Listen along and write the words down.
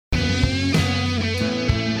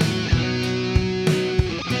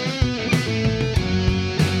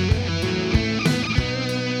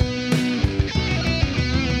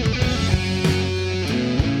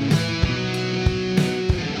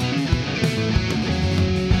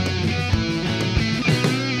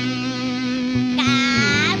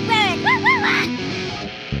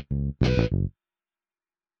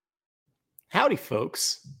Howdy,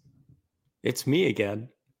 folks. It's me again.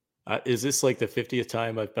 Is this like the 50th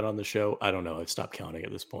time I've been on the show? I don't know. I've stopped counting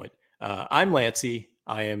at this point. I'm Lancey.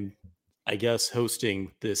 I am, I guess,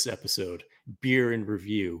 hosting this episode, Beer in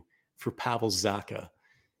Review, for Pavel Zacha.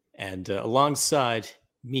 And alongside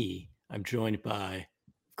me, I'm joined by,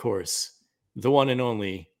 of course, the one and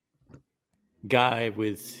only guy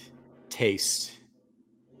with taste,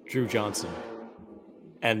 Drew Johnson.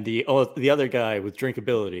 And the other guy with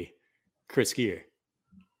drinkability, Chris Gear.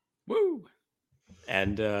 Woo!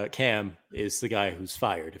 And Cam is the guy who's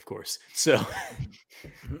fired, of course. So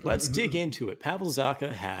let's dig into it. Pavel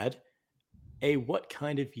Zacha had what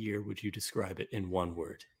kind of year would you describe it in one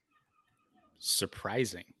word?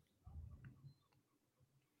 Surprising.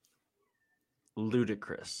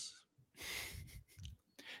 Ludicrous.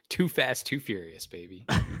 Too fast, too furious, baby.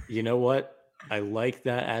 You know what? I like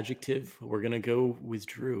that adjective. We're going to go with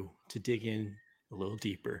Drew to dig in a little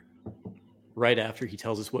deeper right after he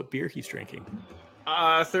tells us what beer he's drinking.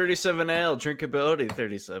 37 ale, drinkability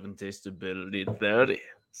 37, tastability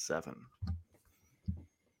 37.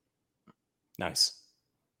 Nice.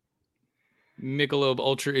 Michelob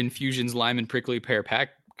Ultra Infusions Lime and Prickly Pear Pack,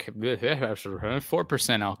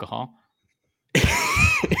 4% alcohol.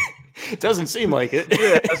 Doesn't seem like it.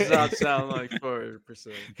 Yeah, it does not sound like 4%.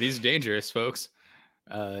 These are dangerous, folks.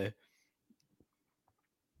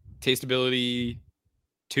 Tastability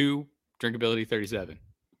 2, drinkability 37.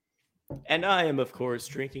 And I am, of course,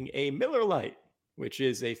 drinking a Miller Lite, which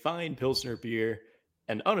is a fine Pilsner beer,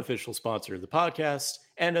 an unofficial sponsor of the podcast,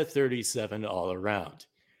 and a 37 all around.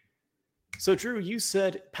 So, Drew, you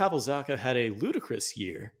said Pavel Zacha had a ludicrous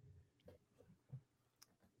year.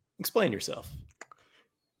 Explain yourself.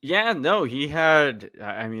 Yeah, no, he had,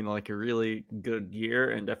 a really good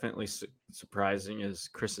year and definitely surprising, as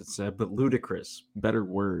Chris had said, but ludicrous, better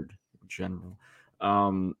word in general.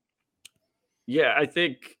 Yeah, I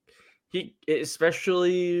think he,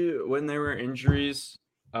 especially when there were injuries,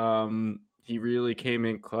 he really came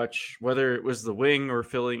in clutch, whether it was the wing or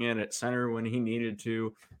filling in at center when he needed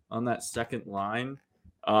to on that second line.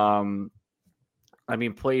 Played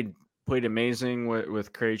amazing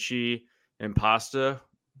with Krejci and Pasta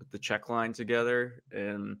with the check line together.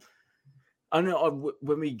 And I don't know,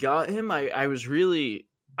 when we got him, I was really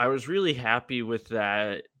happy with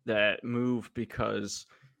that move, because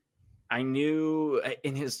I knew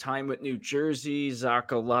in his time with New Jersey,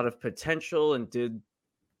 Zacha, a lot of potential and did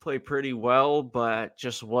play pretty well, but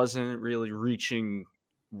just wasn't really reaching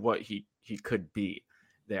what he could be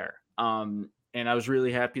there. And I was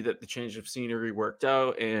really happy that the change of scenery worked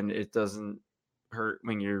out, and it doesn't hurt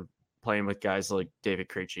when you're playing with guys like David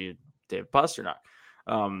Krejci and David Pastrnak.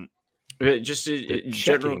 The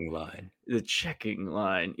checking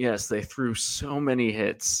line. Yes, they threw so many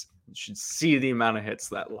hits. You should see the amount of hits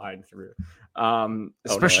that line threw.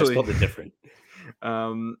 Especially, I spelled it different.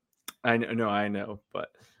 I know, but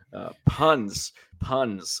puns.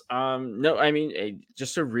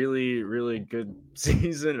 Just a really, really good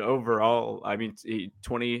season overall.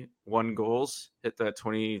 21 goals, hit that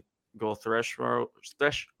 20 goal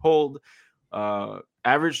threshold,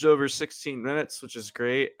 averaged over 16 minutes, which is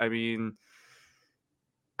great.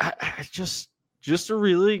 Just a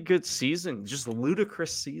really good season, just a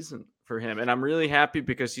ludicrous season for him. And I'm really happy,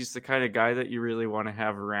 because he's the kind of guy that you really want to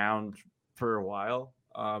have around for a while.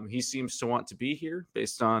 He seems to want to be here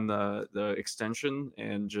based on the extension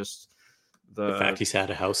and just the fact he's had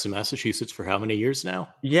a house in Massachusetts for how many years now?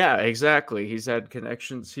 Yeah, exactly. He's had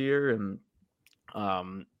connections here. And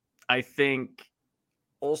I think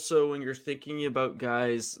also, when you're thinking about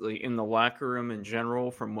guys like in the locker room in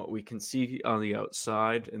general, from what we can see on the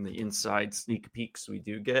outside and the inside sneak peeks we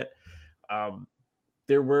do get, I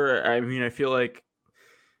feel like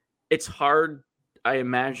it's hard, I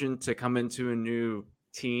imagine, to come into a new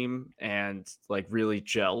team and like really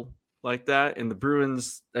gel like that. And the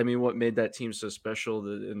Bruins, what made that team so special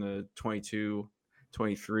in the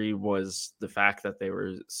 22-23 was the fact that they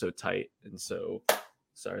were so tight and so...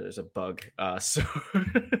 Sorry, there's a bug.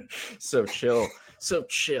 So chill.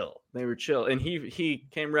 They were chill, and he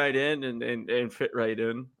came right in and fit right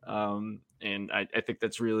in. And I think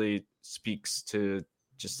that's really speaks to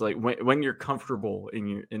just like when you're comfortable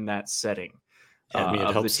in that setting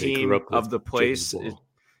of the team, of the place. It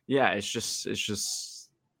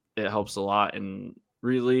helps a lot, and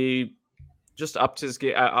really just upped his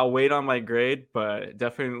game. I'll wait on my grade, but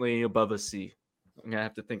definitely above a C. I'm gonna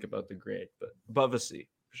have to think about the grade, but above a C.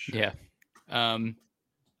 Sure. Yeah. I'm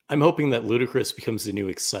hoping that ludicrous becomes the new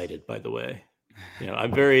excited, by the way,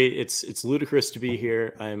 I'm very. It's ludicrous to be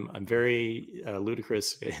here. I'm very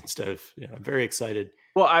ludicrous instead of. I'm very excited.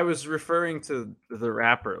 Well, I was referring to the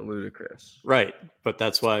rapper Ludacris. Right, but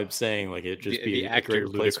that's why I'm saying like it just be the a actor great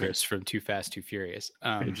replacement. Ludacris from Too Fast, Too Furious.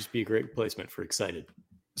 It'd just be a great replacement for excited.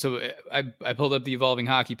 So I pulled up the evolving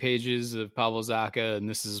hockey pages of Pavel Zacha, and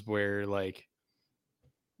this is where like,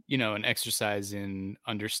 an exercise in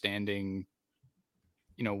understanding,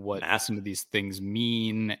 what some of these things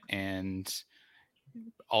mean, and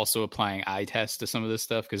also applying eye test to some of this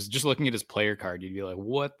stuff. Because just looking at his player card, you'd be like,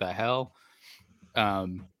 what the hell?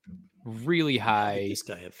 Really high. This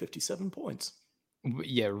guy had 57 points.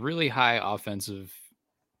 Yeah, really high offensive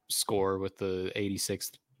score with the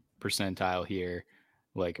 86th percentile here.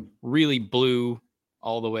 Like really blue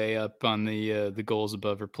all the way up on the goals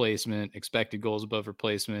above replacement, expected goals above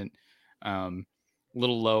replacement. A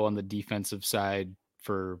little low on the defensive side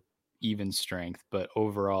for even strength, but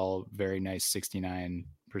overall very nice 69th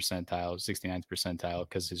percentile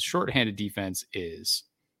because his shorthanded defense is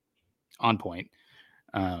on point.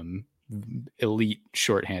 Elite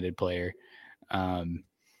shorthanded player.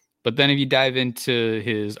 But then if you dive into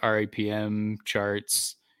his RAPM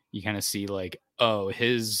charts, you kind of see like,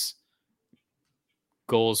 his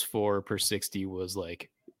goals for per 60 was like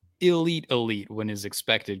elite when his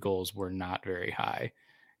expected goals were not very high.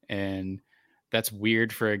 And that's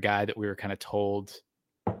weird for a guy that we were kind of told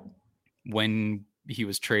when he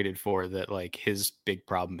was traded for that like his big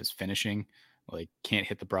problem is finishing, like can't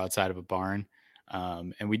hit the broadside of a barn.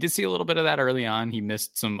 And we did see a little bit of that early on. He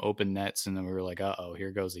missed some open nets, and then we were like,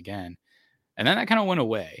 here goes again. And then that kind of went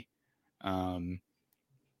away. Kind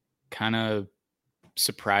of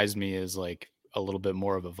surprised me as like a little bit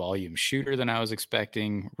more of a volume shooter than I was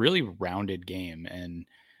expecting. Really rounded game. And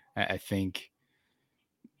I think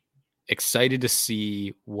excited to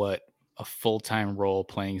see what a full-time role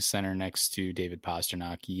playing center next to David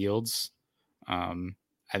Pastrnak yields. I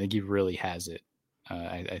think he really has it.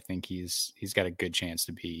 I think he's got a good chance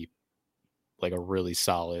to be like a really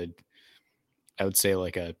solid, I would say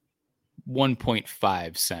like a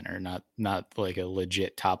 1.5 center, not like a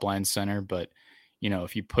legit top line center, but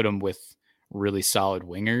if you put him with really solid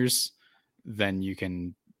wingers, then you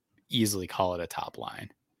can easily call it a top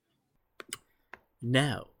line.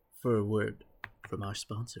 Now for a word from our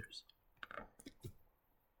sponsors.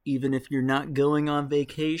 Even if you're not going on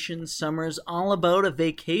vacation, summer's all about a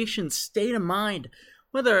vacation state of mind.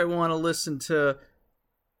 Whether I want to listen to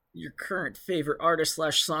your current favorite artist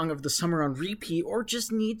 / song of the summer on repeat, or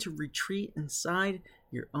just need to retreat inside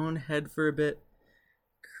your own head for a bit,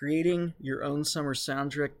 creating your own summer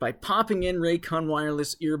soundtrack by popping in Raycon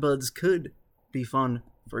wireless earbuds could be fun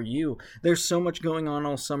for you. There's so much going on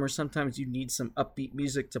all summer. Sometimes you need some upbeat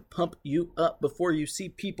music to pump you up before you see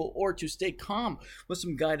people, or to stay calm with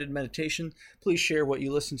some guided meditation. Please share what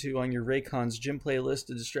you listen to on your Raycon's gym playlist,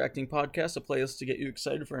 a distracting podcast, a playlist to get you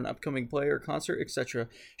excited for an upcoming play or concert, etc.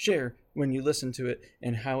 Share when you listen to it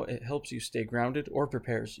and how it helps you stay grounded or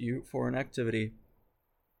prepares you for an activity.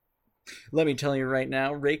 Let me tell you right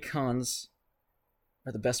now, Raycons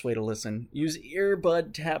are the best way to listen. Use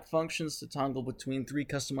earbud tap functions to toggle between 3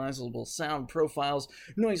 customizable sound profiles,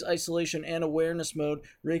 noise isolation, and awareness mode.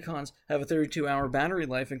 Raycons have a 32-hour battery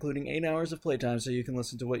life, including 8 hours of playtime, so you can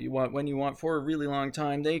listen to what you want when you want for a really long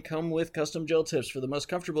time. They come with custom gel tips for the most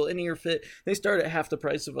comfortable in-ear fit. They start at half the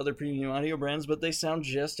price of other premium audio brands, but they sound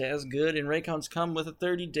just as good. And Raycons come with a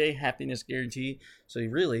 30-day happiness guarantee, so you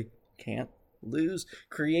really can't lose.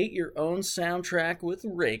 Create your own soundtrack with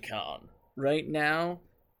Raycon. Right now,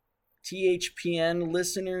 THPN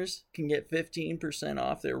listeners can get 15%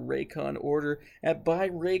 off their Raycon order at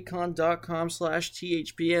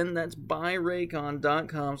buyraycon.com/THPN. That's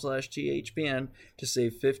buyraycon.com/THPN to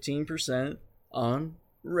save 15% on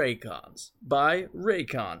Raycons.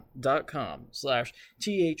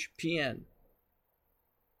 Buyraycon.com/THPN.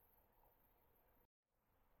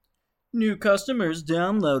 New customers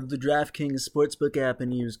download the DraftKings Sportsbook app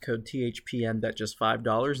and use code THPN. Bet just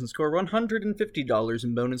 $5 and score $150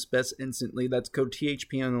 in bonus bets instantly. That's code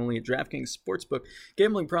THPN only at DraftKings Sportsbook.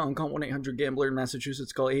 Gambling problem? Call 1-800-GAMBLER in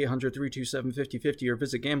Massachusetts. Call 800-327-5050 or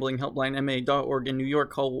visit gamblinghelplinema.org. In New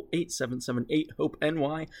York, call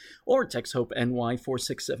 877-8-HOPE-NY or text HOPE-NY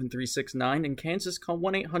 467-369. In Kansas, call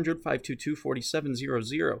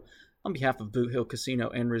 1-800-522-4700. On behalf of Boot Hill Casino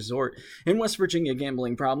and Resort. In West Virginia,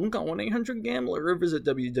 gambling problem? Call 1-800-GAMBLER or visit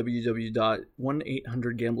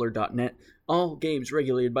www.1800gambler.net. All games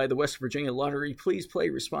regulated by the West Virginia Lottery. Please play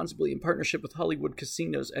responsibly in partnership with Hollywood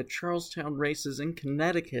Casinos at Charlestown Races in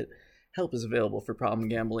Connecticut. Help is available for problem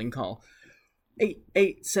gambling. Call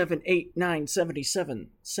 887-8977.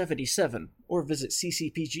 77 or visit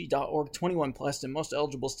ccpg.org. 21 plus in most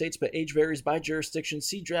eligible states, but age varies by jurisdiction.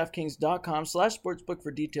 See DraftKings.com/sportsbook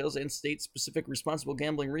for details and state-specific responsible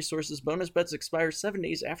gambling resources. Bonus bets expire 7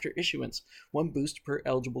 days after issuance. 1 boost per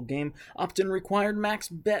eligible game. Opt-in required. Max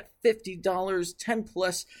bet $50. 10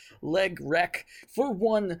 plus leg rec for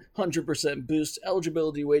 100% boost.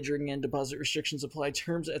 Eligibility, wagering, and deposit restrictions apply.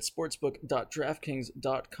 Terms at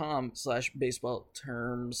sportsbook.draftkings.com/baseball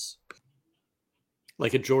terms.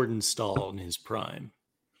 Like a Jordan Stahl in his prime.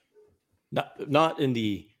 Not in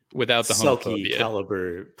the without the sulky homophobia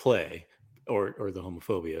caliber play or the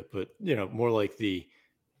homophobia, but more like the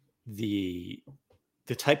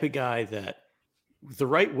type of guy that the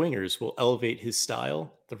right wingers will elevate his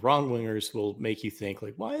style. The wrong wingers will make you think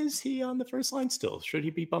like, why is he on the first line still? Should he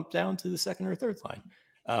be bumped down to the second or third line?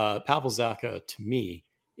 Pavel Zacha to me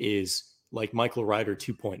is like Michael Ryder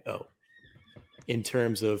 2.0 in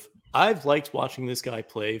terms of I've liked watching this guy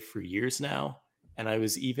play for years now, and I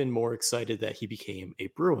was even more excited that he became a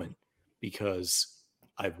Bruin because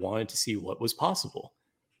I wanted to see what was possible.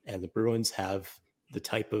 And the Bruins have the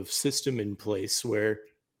type of system in place where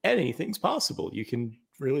anything's possible. You can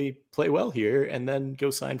really play well here and then go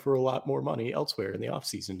sign for a lot more money elsewhere in the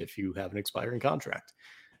offseason if you have an expiring contract.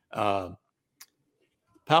 Pavel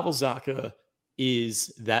Zacha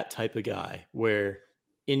is that type of guy where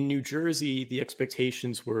in New Jersey, the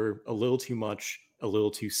expectations were a little too much, a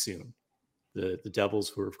little too soon. The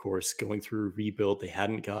Devils were, of course, going through a rebuild. They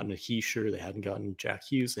hadn't gotten a Heischer. They hadn't gotten Jack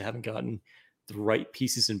Hughes. They hadn't gotten the right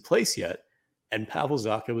pieces in place yet. And Pavel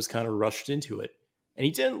Zacha was kind of rushed into it. And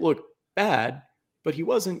he didn't look bad, but he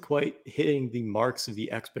wasn't quite hitting the marks of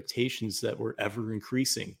the expectations that were ever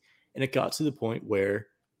increasing. And it got to the point where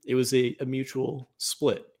it was a mutual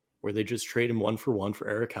split, where they just trade him 1-for-1 for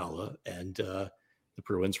Erik Haula, and the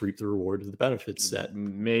Bruins reap the reward of the benefits that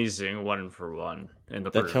amazing 1-for-1 in the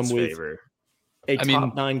that Bruins' come with favor.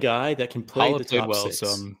 Top 9 guy that can play the top well, 6.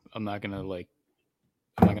 so I'm not gonna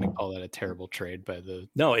call that a terrible trade by the.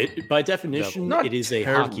 No, by definition, it is a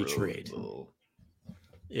hockey trade.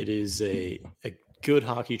 It is a good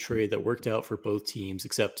hockey trade that worked out for both teams,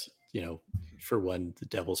 except for when the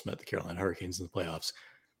Devils met the Carolina Hurricanes in the playoffs.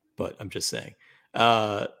 But I'm just saying,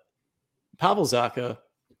 Pavel Zacha,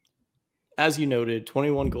 as you noted,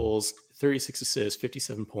 21 goals, 36 assists,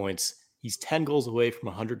 57 points. He's 10 goals away from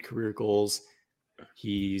 100 career goals.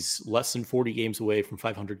 He's less than 40 games away from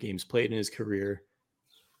 500 games played in his career,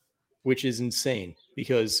 which is insane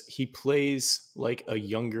because he plays like a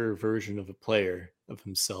younger version of a player of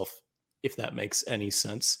himself, if that makes any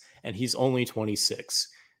sense. And he's only 26.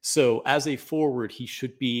 So as a forward, he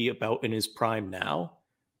should be about in his prime now,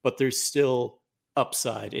 but there's still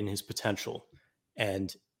upside in his potential.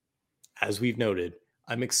 And as we've noted,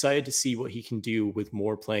 I'm excited to see what he can do with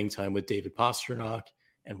more playing time with David Pastrnak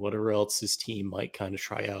and whatever else his team might kind of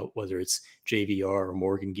try out, whether it's JVR or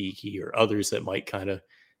Morgan Geekie or others that might kind of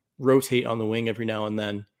rotate on the wing every now and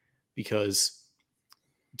then, because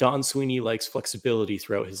Don Sweeney likes flexibility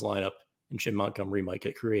throughout his lineup, and Jim Montgomery might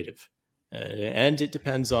get creative. And it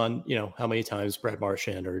depends on, how many times Brad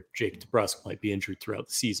Marchand or Jake DeBrusk might be injured throughout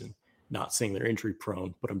the season. Not saying they're injury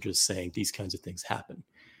prone, but I'm just saying these kinds of things happen.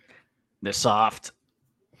 They're soft.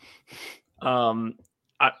 I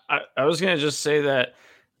was going to just say that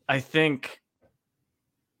I think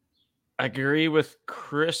I agree with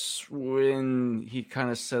Chris when he kind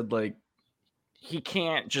of said, like, he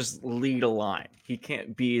can't just lead a line. He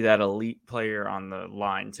can't be that elite player on the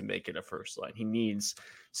line to make it a first line. He needs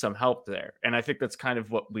some help there. And I think that's kind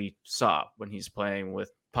of what we saw when he's playing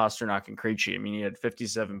with Pastrnak and Krejci. I mean, he had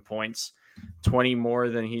 57 points, 20 more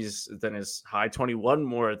than his high, 21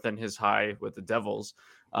 more than his high with the Devils.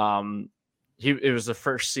 It was the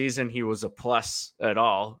first season he was a plus at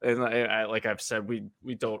all. And I like I've said,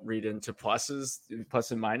 we don't read into plus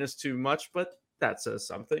and minus too much, but that says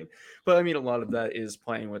something. But I mean, a lot of that is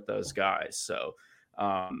playing with those guys. So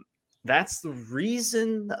that's the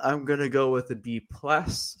reason I'm going to go with a B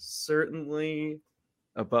plus, certainly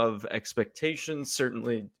above expectations,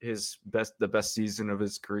 certainly the best season of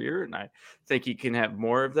his career. And I think he can have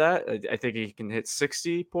more of that. I think he can hit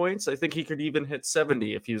 60 points. I think he could even hit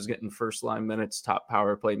 70 if he was getting first line minutes, top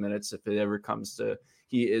power play minutes, if it ever comes to,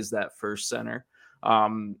 he is that first center.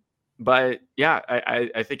 But yeah,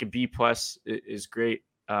 I think a B plus is great.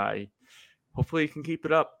 Hopefully he can keep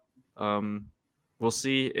it up. We'll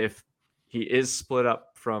see if he is split up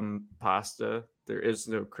from Pasta. There is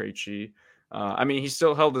no Krejci. I mean, he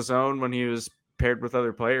still held his own when he was paired with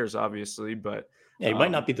other players, obviously, but he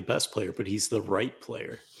might not be the best player, but he's the right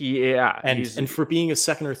player. And for being a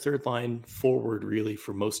second or third line forward, really,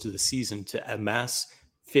 for most of the season, to amass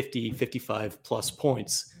 50, 55 plus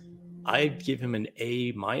points, I'd give him an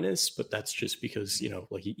A minus, but that's just because,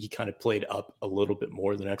 like he kind of played up a little bit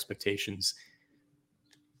more than expectations.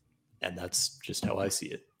 And that's just how I see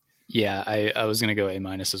it. Yeah, I was going to go A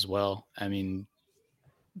minus as well. I mean,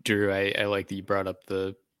 Drew, I like that you brought up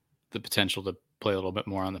the potential to play a little bit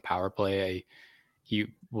more on the power play. He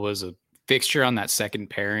was a fixture on that second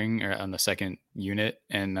pairing or on the second unit,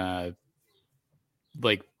 and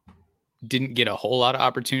didn't get a whole lot of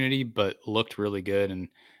opportunity, but looked really good, and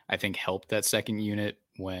I think helped that second unit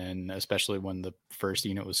especially when the first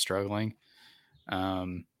unit was struggling.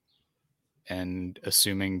 And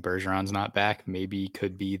assuming Bergeron's not back, maybe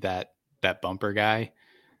could be that bumper guy.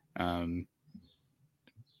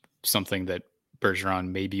 Something that Bergeron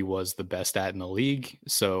maybe was the best at in the league.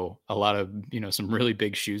 So a lot of, some really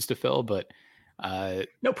big shoes to fill, but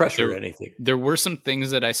no pressure or anything. There were some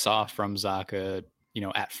things that I saw from Zacha,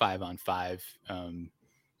 at 5-on-5,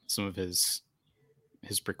 some of his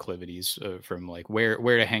proclivities from like where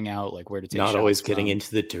to hang out, like where to take not shots always getting from.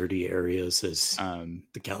 into the dirty areas, as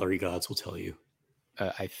the gallery gods will tell you.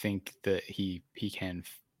 I think that he can,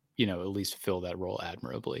 at least fill that role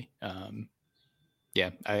admirably.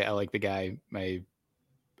 Yeah, I like the guy. I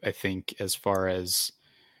think as far as,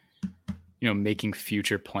 making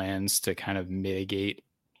future plans to kind of mitigate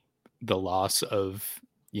the loss of,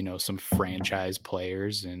 some franchise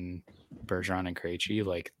players in Bergeron and Krejci,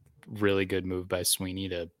 like really good move by Sweeney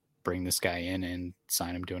to bring this guy in and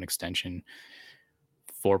sign him to an extension.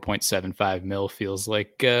 4.75 mil feels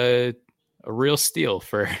like a real steal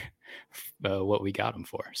for what we got him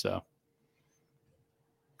for. So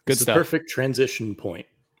good it's stuff. The perfect transition point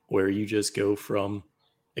where you just go from,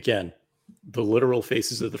 again, the literal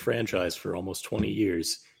faces of the franchise for almost 20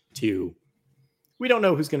 years to, we don't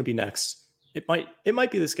know who's going to be next. It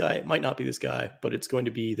might be this guy. It might not be this guy, but it's going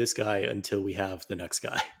to be this guy until we have the next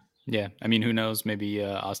guy. Yeah. I mean, who knows? Maybe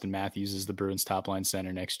Austin Matthews is the Bruins top line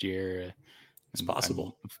center next year. It's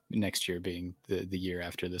possible. Next year being the year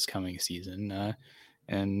after this coming season.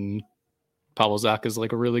 And Pavel Zacha is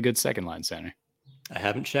like a really good second line center. I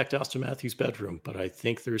haven't checked Austin Matthews' bedroom, but I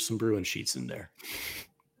think there's some Bruin sheets in there.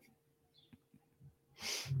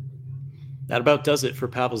 That about does it for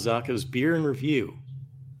Pavel Zacha's beer and review.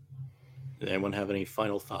 Did anyone have any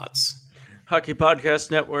final thoughts? Hockey Podcast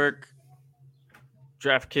Network,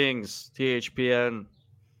 DraftKings, THPN.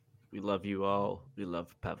 We love you all. We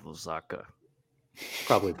love Pavel Zacha.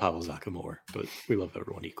 Probably Pavel Zacha more, but we love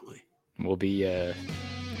everyone equally. We'll be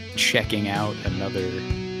checking out another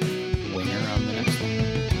winger on the next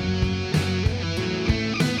one.